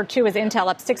 9.5%. Number 2 is Intel,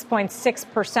 up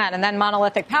 6.6%. And then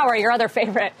Monolithic Power, your other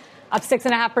favorite, up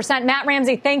 6.5%. Matt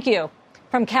Ramsay, thank you,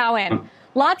 from Cowen.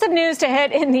 Lots of news to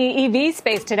hit in the EV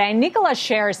space today. Nikola's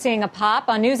share is seeing a pop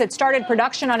on news it started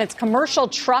production on its commercial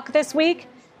truck this week.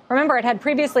 Remember, it had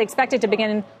previously expected to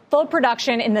begin full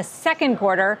production in the second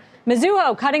quarter.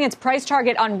 Mizuho cutting its price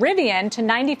target on Rivian to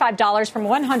 $95 from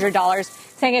 $100,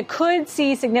 saying it could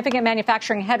see significant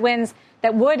manufacturing headwinds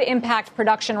that would impact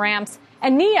production ramps.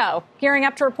 And NIO gearing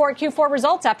up to report Q4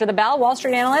 results after the bell. Wall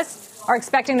Street analysts are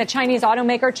expecting the Chinese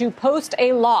automaker to post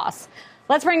a loss.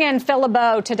 Let's bring in Phil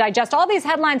LeBeau to digest all these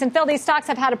headlines. And Phil, these stocks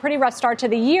have had a pretty rough start to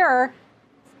the year.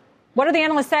 What are the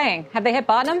analysts saying? Have they hit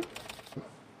bottom?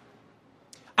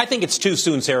 I think it's too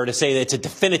soon, Sarah, to say that it's a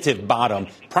definitive bottom,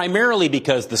 primarily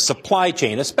because the supply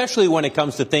chain, especially when it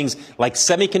comes to things like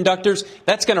semiconductors,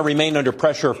 that's going to remain under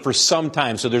pressure for some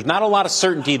time. So there's not a lot of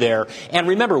certainty there. And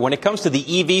remember, when it comes to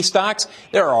the EV stocks,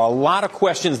 there are a lot of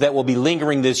questions that will be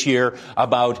lingering this year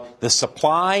about the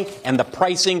supply and the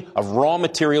pricing of raw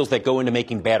materials that go into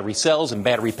making battery cells and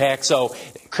battery packs. So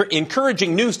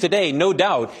encouraging news today, no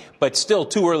doubt, but still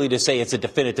too early to say it's a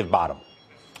definitive bottom.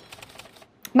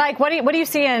 Mike, what do you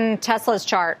see in Tesla's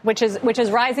chart, which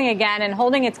is rising again and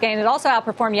holding its gain? It also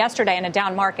outperformed yesterday in a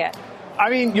down market. I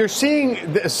mean, you're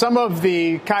seeing some of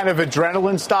the kind of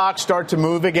adrenaline stocks start to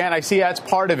move again. I see that's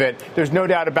part of it. There's no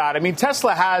doubt about it. I mean,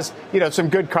 Tesla has, some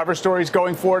good cover stories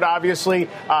going forward, obviously,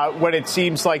 when it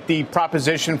seems like the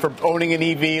proposition for owning an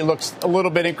EV looks a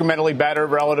little bit incrementally better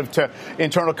relative to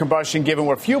internal combustion, given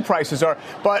where fuel prices are.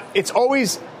 But it's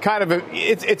always kind of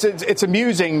it's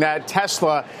amusing that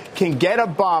Tesla can get a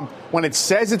bump when it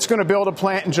says it's going to build a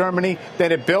plant in Germany,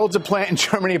 then it builds a plant in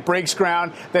Germany, it breaks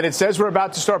ground, then it says we're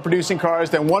about to start producing cars,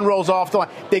 then one rolls off the line.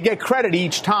 They get credit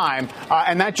each time,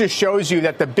 and that just shows you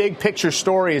that the big picture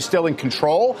story is still in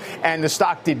control, and the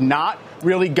stock did not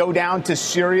really go down to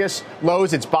serious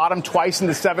lows. It's bottomed twice in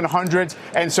the 700s,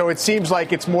 and so it seems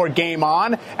like it's more game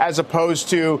on as opposed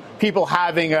to people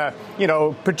having a,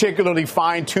 particularly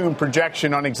fine-tuned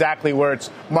projection on exactly where its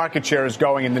market share is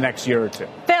going in the next year or two.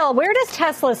 Phil, where does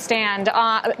Tesla stand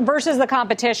versus the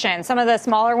competition? Some of the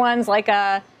smaller ones like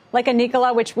a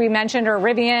Nikola, which we mentioned, or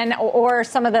Rivian, or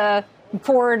some of the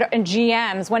Ford and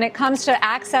GMs, when it comes to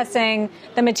accessing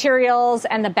the materials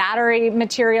and the battery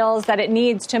materials that it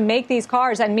needs to make these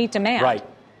cars and meet demand. Right.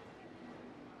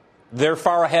 They're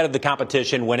far ahead of the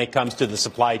competition when it comes to the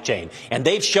supply chain. And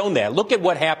they've shown that. Look at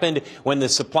what happened when the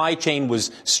supply chain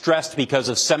was stressed because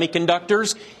of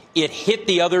semiconductors. It hit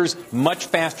the others much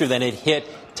faster than it hit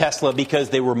Tesla because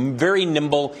they were very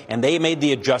nimble and they made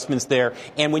the adjustments there.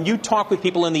 And when you talk with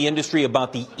people in the industry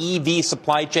about the EV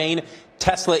supply chain,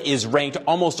 Tesla is ranked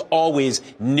almost always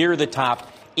near the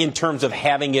top in terms of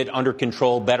having it under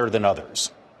control better than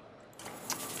others.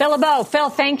 Phil LeBeau. Phil,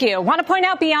 thank you. Want to point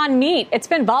out Beyond Meat. It's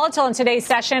been volatile in today's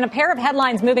session. A pair of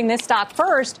headlines moving this stock.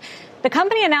 First, the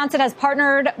company announced it has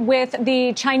partnered with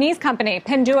the Chinese company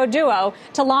Pinduoduo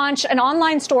to launch an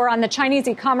online store on the Chinese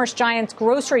e-commerce giant's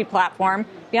grocery platform.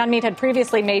 Beyond Meat had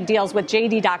previously made deals with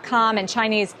JD.com and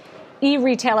Chinese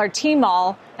e-retailer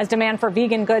Tmall as demand for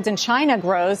vegan goods in China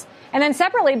grows. And then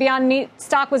separately, Beyond Meat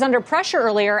stock was under pressure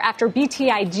earlier after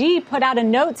BTIG put out a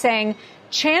note saying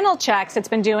channel checks it's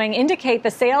been doing indicate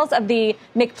the sales of the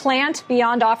McPlant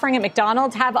Beyond offering at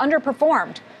McDonald's have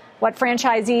underperformed what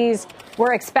franchisees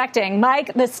were expecting.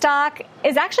 Mike, the stock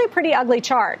is actually a pretty ugly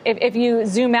chart if you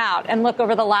zoom out and look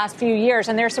over the last few years.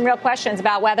 And there's some real questions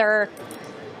about whether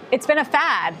it's been a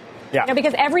fad. Yeah.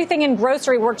 Because everything in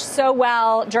grocery worked so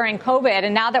well during COVID.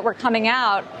 And now that we're coming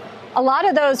out, a lot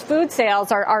of those food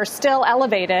sales are still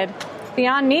elevated.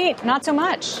 Beyond Meat, not so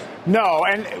much. No,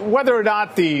 and whether or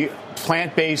not the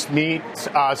plant-based meat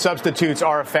substitutes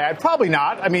are a fad, probably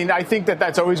not. I mean, I think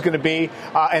that's always going to be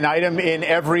an item in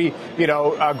every,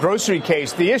 grocery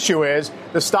case. The issue is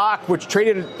the stock, which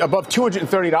traded above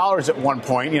 $230 at one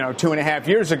point, 2.5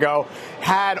 years ago,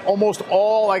 had almost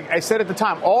all, like I said at the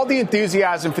time, all the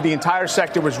enthusiasm for the entire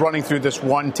sector was running through this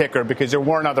one ticker because there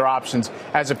weren't other options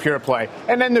as a pure play.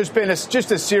 And then there's been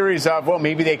just a series of, well,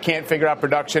 maybe they can't figure out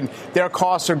production. Their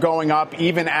costs are going up,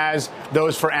 even as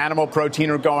those for animal protein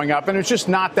are going up. And it's just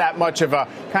not that much of a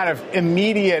kind of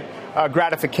immediate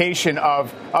gratification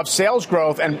of sales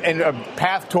growth and a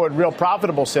path toward real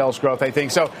profitable sales growth, I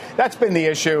think. So that's been the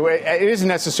issue. It isn't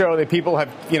necessarily that people have,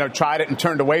 tried it and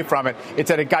turned away from it. It's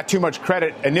that it got too much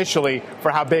credit initially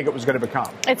for how big it was going to become.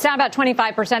 It's down about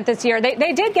 25% this year.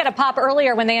 They did get a pop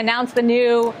earlier when they announced the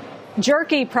new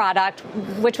jerky product,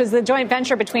 which was the joint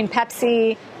venture between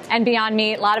Pepsi and Beyond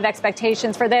Meat. A lot of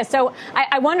expectations for this. So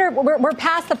I wonder, we're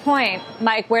past the point,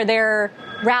 Mike, where they're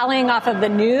rallying off of the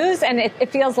news. And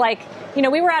it feels like,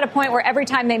 we were at a point where every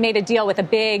time they made a deal with a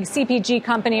big CPG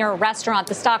company or a restaurant,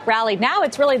 the stock rallied. Now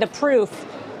it's really the proof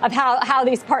of how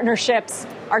these partnerships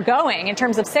are going in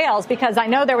terms of sales, because I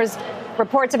know there was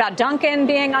reports about Dunkin'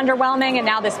 being underwhelming and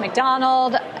now this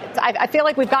McDonald's. I feel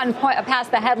like we've gotten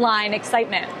past the headline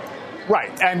excitement.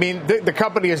 Right. I mean, the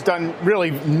company has done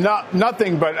really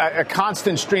nothing but a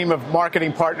constant stream of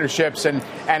marketing partnerships and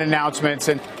announcements.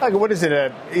 And like, what is it?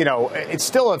 It's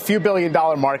still a few $1 billion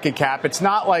market cap. It's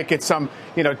not like it's some,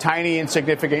 tiny,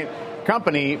 insignificant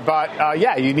company. But,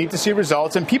 you need to see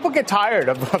results. And people get tired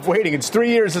of waiting. It's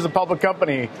 3 years as a public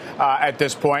company at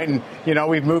this point. And,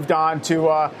 we've moved on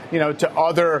to, to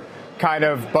other kind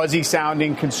of buzzy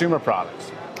sounding consumer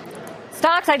products.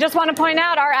 Stocks, I just want to point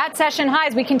out, are at session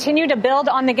highs. We continue to build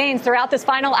on the gains throughout this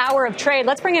final hour of trade.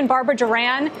 Let's bring in Barbara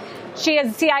Duran. She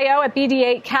is CIO at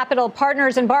BD8 Capital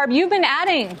Partners. And Barb, you've been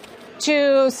adding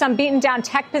to some beaten down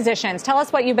tech positions. Tell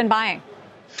us what you've been buying.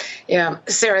 Yeah,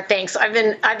 Sarah, thanks. I've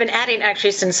been adding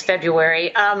actually since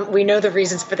February. We know the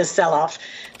reasons for the sell-off.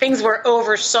 Things were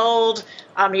oversold.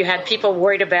 You had people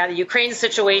worried about the Ukraine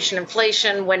situation,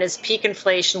 inflation, when is peak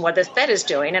inflation, what the Fed is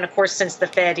doing. And, of course, since the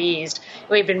Fed eased,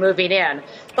 we've been moving in.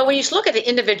 But when you look at the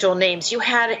individual names, you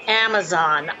had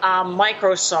Amazon,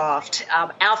 Microsoft,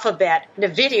 Alphabet,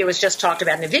 NVIDIA was just talked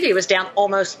about. NVIDIA was down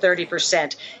almost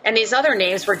 30%. And these other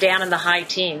names were down in the high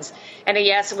teens. And,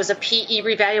 yes, it was a PE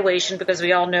revaluation because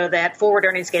we all know that forward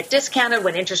earnings get discounted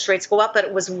when interest rates go up, but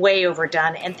it was way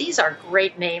overdone. And these are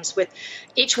great names with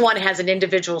each one has an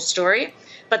individual story,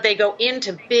 but they go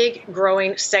into big,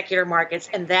 growing secular markets,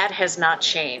 and that has not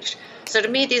changed. So to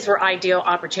me, these were ideal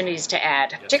opportunities to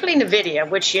add, particularly NVIDIA,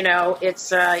 which,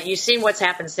 it's you've seen what's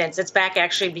happened since. It's back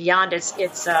actually beyond its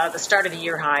the start of the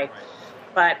year high.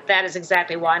 But that is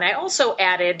exactly why. And I also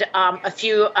added a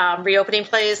few reopening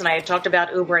plays, and I had talked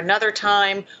about Uber another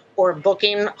time, or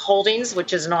Booking Holdings,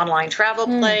 which is an online travel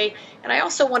play. And I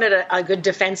also wanted a good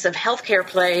defensive healthcare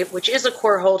play, which is a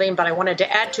core holding, but I wanted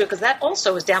to add to it because that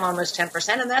also is down almost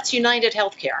 10%, and that's United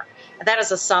Healthcare. And that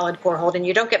is a solid core holding.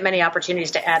 You don't get many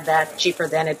opportunities to add that cheaper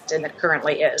than it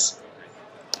currently is.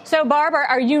 So, Barb,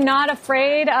 are you not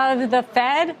afraid of the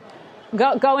Fed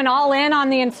going all in on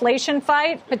the inflation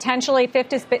fight, potentially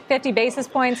 50 basis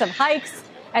points of hikes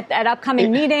at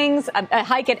upcoming meetings, a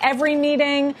hike at every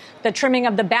meeting, the trimming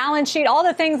of the balance sheet, all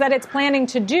the things that it's planning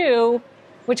to do,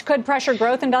 which could pressure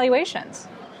growth and valuations?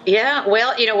 Yeah,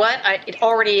 well, you know what? It's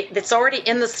already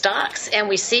in the stocks, and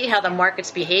we see how the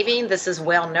market's behaving. This is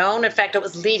well known. In fact, it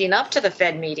was leading up to the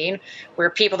Fed meeting where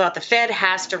people thought the Fed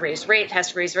has to raise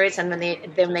rates, and when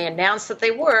they announced that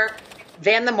they were,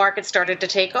 then the market started to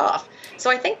take off. So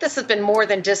I think this has been more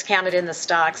than discounted in the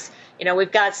stocks.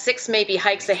 We've got 6 maybe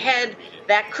hikes ahead.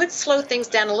 That could slow things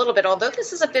down a little bit, although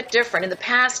this is a bit different. In the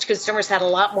past, consumers had a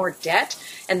lot more debt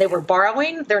and they were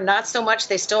borrowing. They're not so much.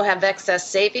 They still have excess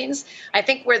savings. I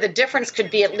think where the difference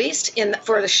could be, at least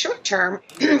for the short term,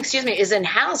 is in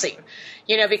housing.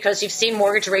 Because you've seen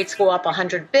mortgage rates go up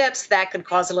 100 bips. That could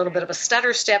cause a little bit of a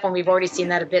stutter step, and we've already seen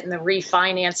that a bit in the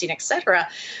refinancing, et cetera.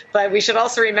 But we should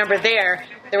also remember there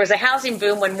was a housing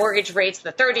boom when mortgage rates,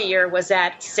 the 30-year, was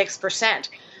at 6%.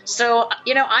 So,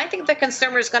 I think the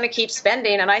consumer is going to keep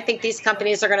spending, and I think these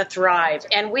companies are going to thrive.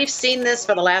 And we've seen this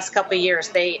for the last couple of years.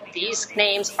 These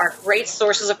names are great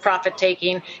sources of profit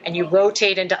taking, and you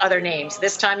rotate into other names.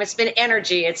 This time it's been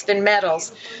energy, it's been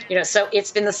metals, so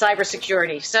it's been the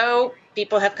cybersecurity. So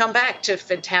people have come back to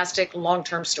fantastic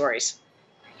long-term stories.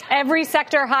 Every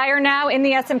sector higher now in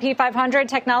the S&P 500.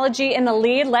 Technology in the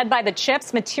lead, led by the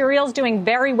chips. Materials doing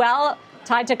very well,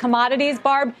 tied to commodities.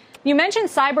 Barb, you mentioned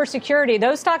cybersecurity.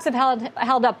 Those stocks have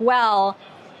held up well.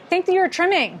 I think that you're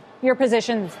trimming your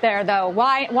positions there, though.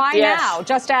 Why yes. now?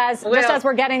 Just as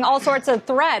we're getting all sorts of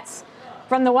threats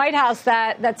from the White House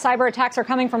that cyber attacks are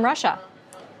coming from Russia.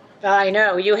 I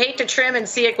know. You hate to trim and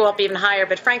see it go up even higher,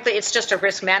 but frankly, it's just a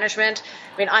risk management.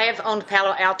 I mean, I have owned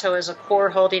Palo Alto as a core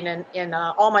holding in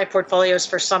all my portfolios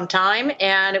for some time,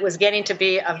 and it was getting to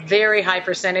be a very high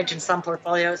percentage in some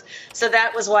portfolios. So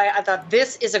that was why I thought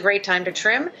this is a great time to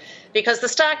trim, because the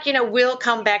stock, will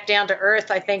come back down to earth.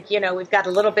 I think, we've got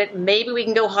a little bit, maybe we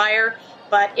can go higher,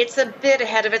 but it's a bit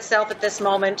ahead of itself at this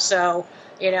moment. So,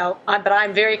 but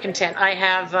I'm very content. I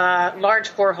have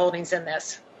large core holdings in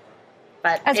this.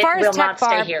 But as far it will as tech, not stay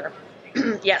Barb, here.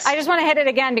 Yes. I just want to hit it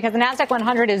again because the NASDAQ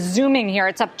 100 is zooming here.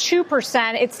 It's up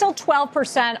 2%. It's still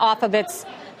 12% off of its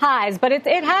highs, but it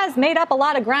has made up a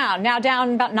lot of ground. Now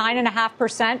down about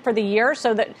 9.5% for the year.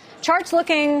 So the chart's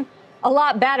looking a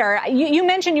lot better. You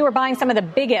mentioned you were buying some of the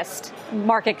biggest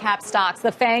market cap stocks,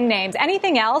 the FANG names.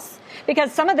 Anything else?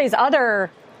 Because some of these other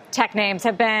tech names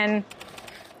have been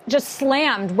just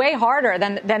slammed way harder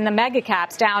than the mega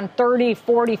caps, down 30,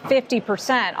 40,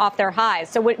 50% off their highs.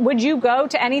 So would you go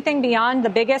to anything beyond the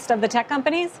biggest of the tech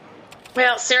companies?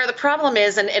 Well, Sarah, the problem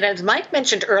is, and as Mike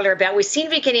mentioned earlier about, we seem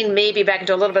to be getting maybe back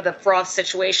into a little bit of the froth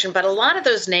situation, but a lot of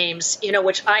those names,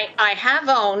 which I have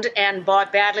owned and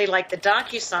bought badly, like the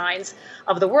DocuSigns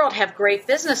of the world, have great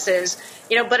businesses,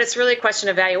 but it's really a question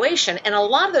of valuation. And a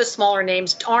lot of those smaller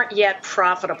names aren't yet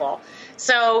profitable.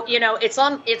 So,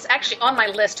 it's actually on my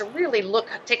list to really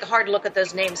take a hard look at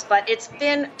those names. But it's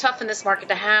been tough in this market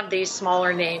to have these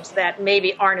smaller names that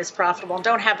maybe aren't as profitable and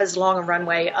don't have as long a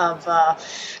runway of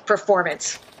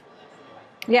performance.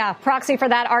 Yeah, proxy for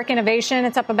that, ARC Innovation,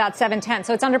 it's up about 7.10.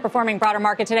 So it's underperforming broader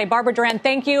market today. Barbara Duran,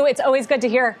 thank you. It's always good to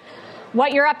hear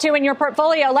what you're up to in your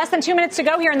portfolio. Less than 2 minutes to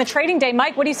go here in the trading day.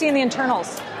 Mike, what do you see in the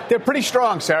internals? They're pretty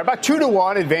strong, Sarah. About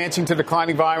 2-1 advancing to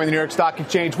declining volume in the New York Stock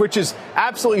Exchange, which is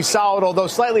absolutely solid, although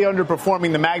slightly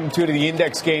underperforming the magnitude of the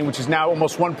index gain, which is now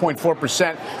almost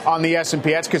 1.4% on the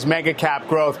S&P. That's because mega cap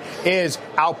growth is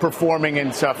outperforming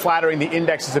and flattering the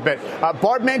indexes a bit.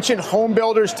 Barb mentioned home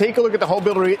builders. Take a look at the home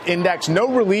builder index. No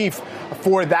relief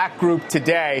for that group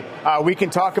today. We can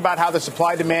talk about how the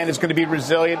supply demand is going to be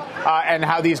resilient and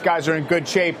how these guys are in good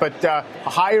shape, but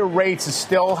higher rates is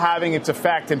still having its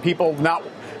effect, and people not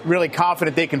really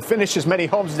confident they can finish as many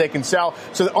homes as they can sell.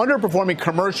 So the underperforming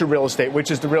commercial real estate,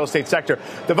 which is the real estate sector.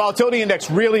 The volatility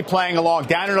index really playing along,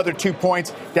 down another 2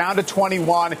 points, down to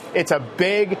 21. It's a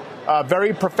big,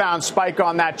 very profound spike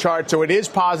on that chart. So it is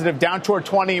positive, down toward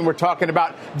 20, and we're talking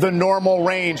about the normal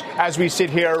range as we sit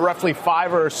here, roughly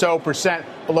 5% or so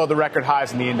below the record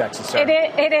highs in the indexes.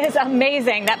 It is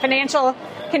amazing that financial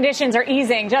conditions are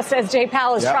easing, just as Jay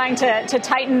Powell is trying to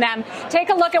tighten them. Take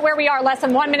a look at where we are, less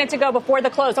than 1 minute to go before the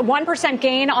close. A 1%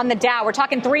 gain on the Dow. We're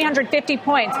talking 350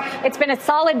 points. It's been a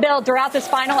solid build throughout this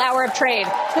final hour of trade.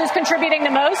 Who's contributing the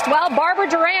most? Well, Barbara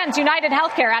Duran's United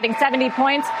Healthcare adding 70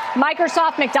 points.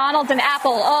 Microsoft, McDonald's, and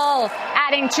Apple all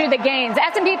adding to the gains.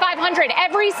 S&P 500,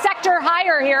 every sector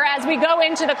higher here as we go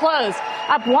into the close.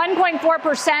 Up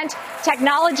 1.4%.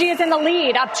 Technology is in the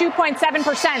lead, up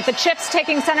 2.7%. The chips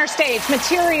taking center stage.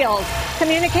 Materials,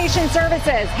 communication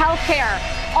services, healthcare,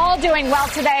 all doing well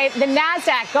today. The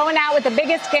NASDAQ going out with the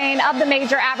biggest gain of the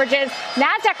major averages.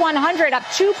 NASDAQ 100 up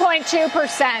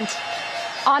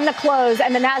 2.2% on the close,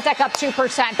 and the NASDAQ up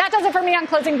 2%. That does it for me on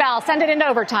Closing Bell. Send it into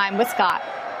overtime with Scott.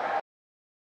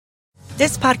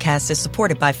 This podcast is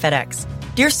supported by FedEx.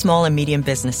 Dear small and medium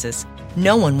businesses,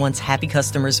 no one wants happy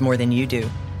customers more than you do.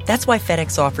 That's why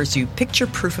FedEx offers you picture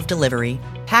proof of delivery,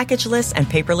 packageless and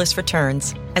paperless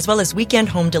returns, as well as weekend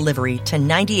home delivery to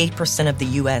 98% of the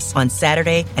U.S. on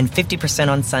Saturday and 50%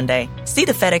 on Sunday. See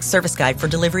the FedEx service guide for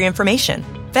delivery information.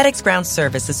 FedEx Ground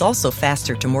service is also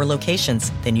faster to more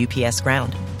locations than UPS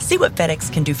Ground. See what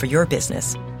FedEx can do for your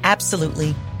business.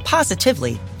 Absolutely,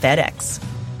 positively FedEx.